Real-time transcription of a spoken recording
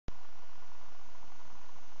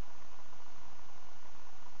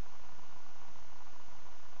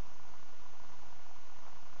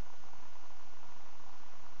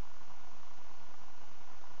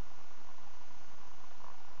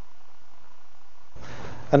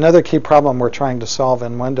Another key problem we're trying to solve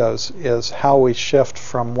in Windows is how we shift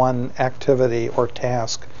from one activity or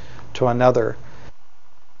task to another.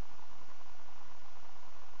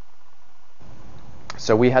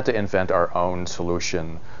 So we had to invent our own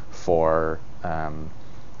solution for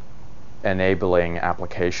enabling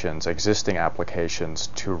applications, existing applications,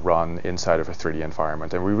 to run inside of a 3D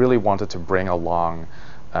environment. And we really wanted to bring along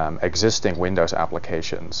existing Windows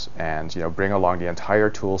applications and bring along the entire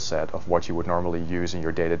tool set of what you would normally use in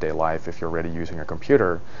your day-to-day life if you're already using a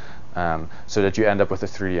computer, so that you end up with a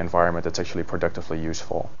 3D environment that's actually productively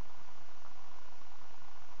useful.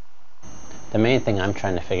 The main thing I'm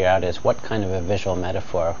trying to figure out is what kind of a visual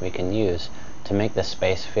metaphor we can use to make this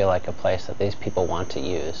space feel like a place that these people want to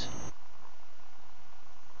use.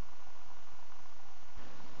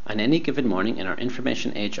 On any given morning in our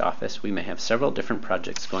information age office, we may have several different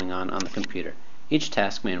projects going on the computer. Each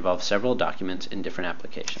task may involve several documents in different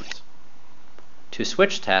applications. To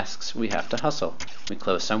switch tasks, we have to hustle. We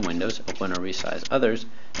close some windows, open or resize others,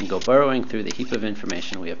 and go burrowing through the heap of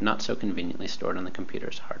information we have not so conveniently stored on the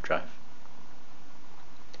computer's hard drive.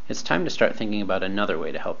 It's time to start thinking about another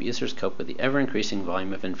way to help users cope with the ever-increasing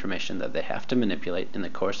volume of information that they have to manipulate in the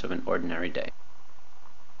course of an ordinary day.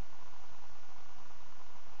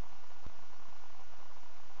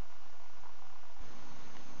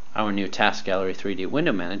 Our new Task Gallery 3D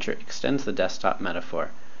Window Manager extends the desktop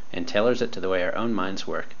metaphor and tailors it to the way our own minds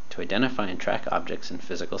work to identify and track objects in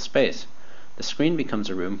physical space. The screen becomes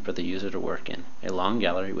a room for the user to work in, a long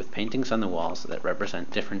gallery with paintings on the walls that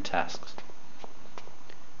represent different tasks.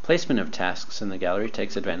 Placement of tasks in the gallery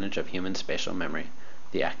takes advantage of human spatial memory.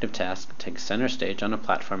 The active task takes center stage on a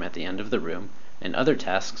platform at the end of the room, and other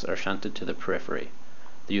tasks are shunted to the periphery.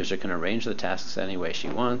 The user can arrange the tasks any way she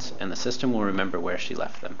wants, and the system will remember where she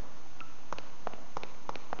left them.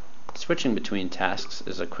 Switching between tasks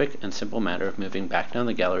is a quick and simple matter of moving back down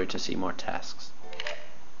the gallery to see more tasks.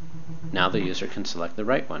 Now the user can select the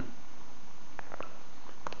right one.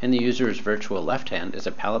 In the user's virtual left hand is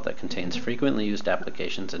a palette that contains frequently used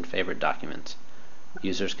applications and favorite documents.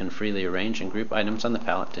 Users can freely arrange and group items on the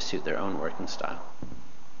palette to suit their own working style.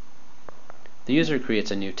 The user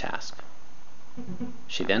creates a new task.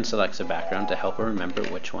 She then selects a background to help her remember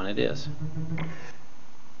which one it is.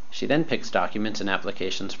 She then picks documents and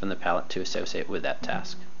applications from the palette to associate with that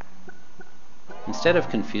task. Instead of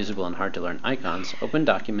confusable and hard-to-learn icons, open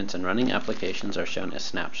documents and running applications are shown as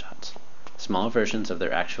snapshots, small versions of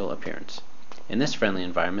their actual appearance. In this friendly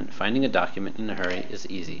environment, finding a document in a hurry is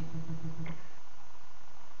easy.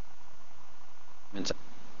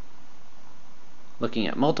 Looking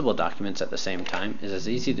at multiple documents at the same time is as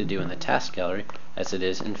easy to do in the task gallery as it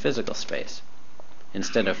is in physical space.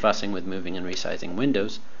 Instead of fussing with moving and resizing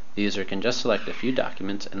windows, the user can just select a few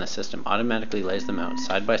documents and the system automatically lays them out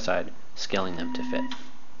side by side, scaling them to fit.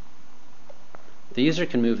 The user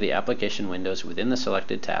can move the application windows within the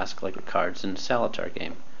selected task like a cards and Salatar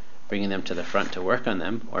game, bringing them to the front to work on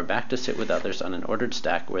them or back to sit with others on an ordered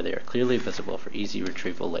stack where they are clearly visible for easy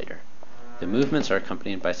retrieval later. The movements are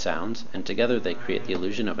accompanied by sounds, and together they create the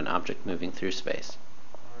illusion of an object moving through space.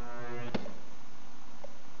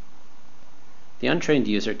 The untrained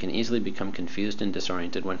user can easily become confused and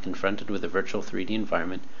disoriented when confronted with a virtual 3D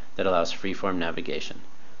environment that allows free-form navigation.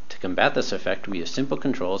 To combat this effect, we use simple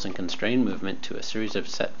controls and constrain movement to a series of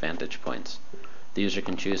set vantage points. The user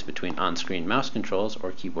can choose between on-screen mouse controls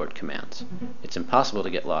or keyboard commands. It's impossible to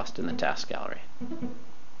get lost in the task gallery.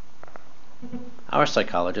 Our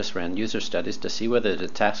psychologists ran user studies to see whether the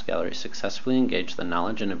task gallery successfully engaged the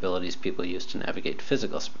knowledge and abilities people use to navigate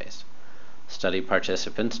physical space. Study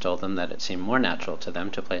participants told them that it seemed more natural to them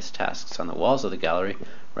to place tasks on the walls of the gallery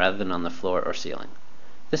rather than on the floor or ceiling.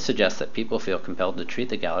 This suggests that people feel compelled to treat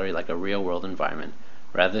the gallery like a real-world environment,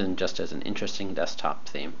 rather than just as an interesting desktop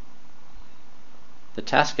theme. The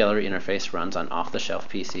task gallery interface runs on off-the-shelf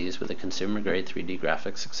PCs with a consumer-grade 3D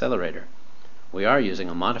graphics accelerator. We are using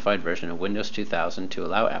a modified version of Windows 2000 to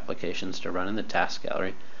allow applications to run in the task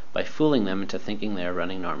gallery by fooling them into thinking they are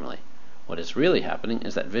running normally. What is really happening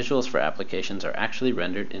is that visuals for applications are actually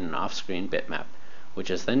rendered in an off-screen bitmap, which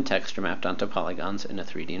is then texture mapped onto polygons in a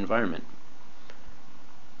 3D environment.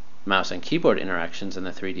 Mouse and keyboard interactions in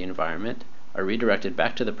the 3D environment are redirected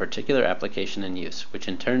back to the particular application in use, which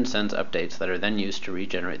in turn sends updates that are then used to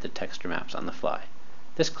regenerate the texture maps on the fly.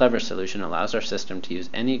 This clever solution allows our system to use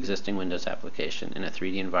any existing Windows application in a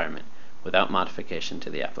 3D environment without modification to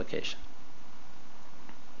the application.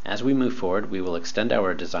 As we move forward, we will extend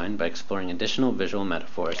our design by exploring additional visual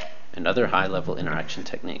metaphors and other high-level interaction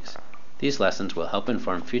techniques. These lessons will help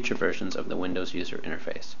inform future versions of the Windows user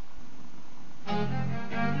interface.